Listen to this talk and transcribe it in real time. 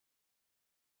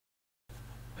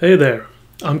Hey there,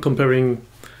 I'm comparing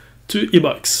two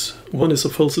e-bikes. One is a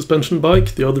full suspension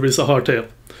bike, the other is a hardtail.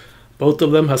 Both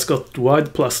of them has got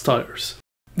wide plus tires.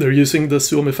 They're using the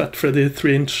Suomi Fat Freddy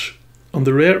 3-inch on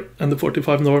the rear and the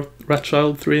 45 North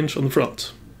Ratchild 3-inch on the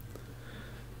front.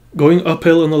 Going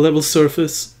uphill on a level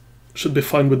surface should be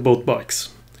fine with both bikes.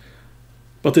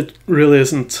 But it really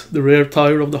isn't. The rear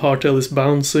tire of the hardtail is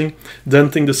bouncing,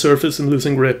 denting the surface and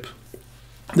losing grip.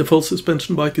 The full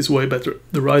suspension bike is way better.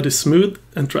 The ride is smooth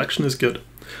and traction is good.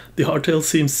 The hardtail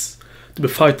seems to be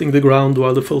fighting the ground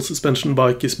while the full suspension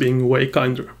bike is being way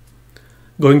kinder.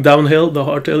 Going downhill, the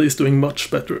hardtail is doing much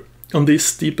better. On these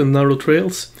steep and narrow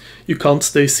trails, you can't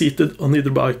stay seated on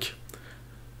either bike.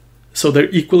 So they're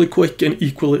equally quick and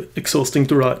equally exhausting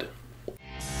to ride.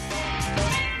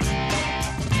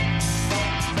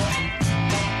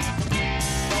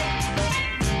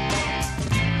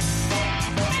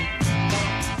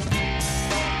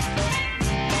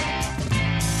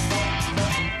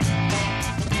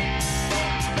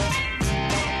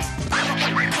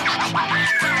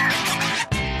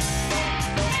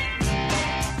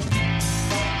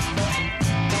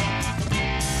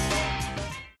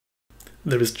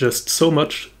 There is just so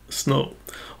much snow.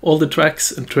 All the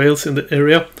tracks and trails in the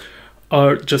area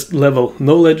are just level,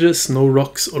 no ledges, no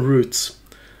rocks or roots.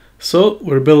 So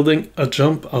we're building a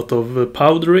jump out of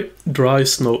powdery, dry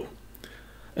snow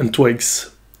and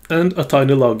twigs and a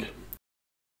tiny log.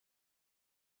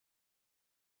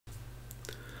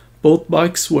 Both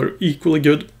bikes were equally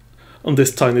good on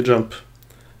this tiny jump,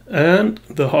 and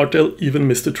the hardtail even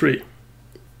missed a tree.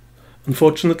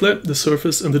 Unfortunately, the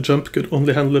surface and the jump could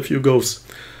only handle a few goes,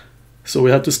 so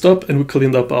we had to stop and we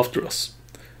cleaned up after us.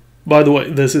 By the way,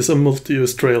 this is a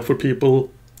multi-use trail for people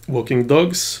walking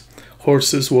dogs,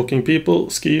 horses walking people,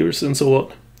 skiers and so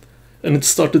on. And it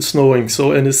started snowing,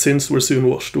 so any sins were soon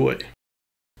washed away.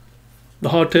 The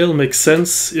hardtail makes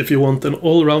sense if you want an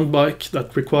all-round bike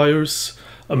that requires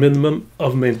a minimum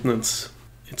of maintenance.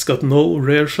 It's got no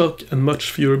rear shock and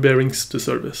much fewer bearings to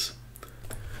service.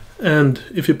 And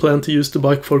if you plan to use the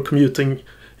bike for commuting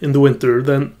in the winter,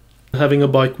 then having a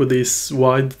bike with these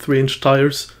wide 3-inch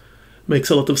tires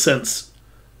makes a lot of sense.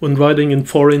 When riding in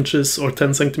 4 inches or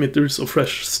 10 centimeters of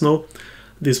fresh snow,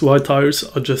 these wide tires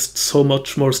are just so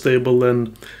much more stable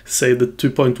than, say, the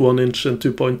 2.1 inch and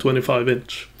 2.25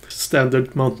 inch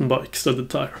standard mountain bike studded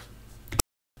tire.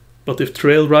 But if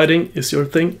trail riding is your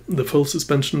thing, the full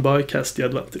suspension bike has the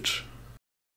advantage.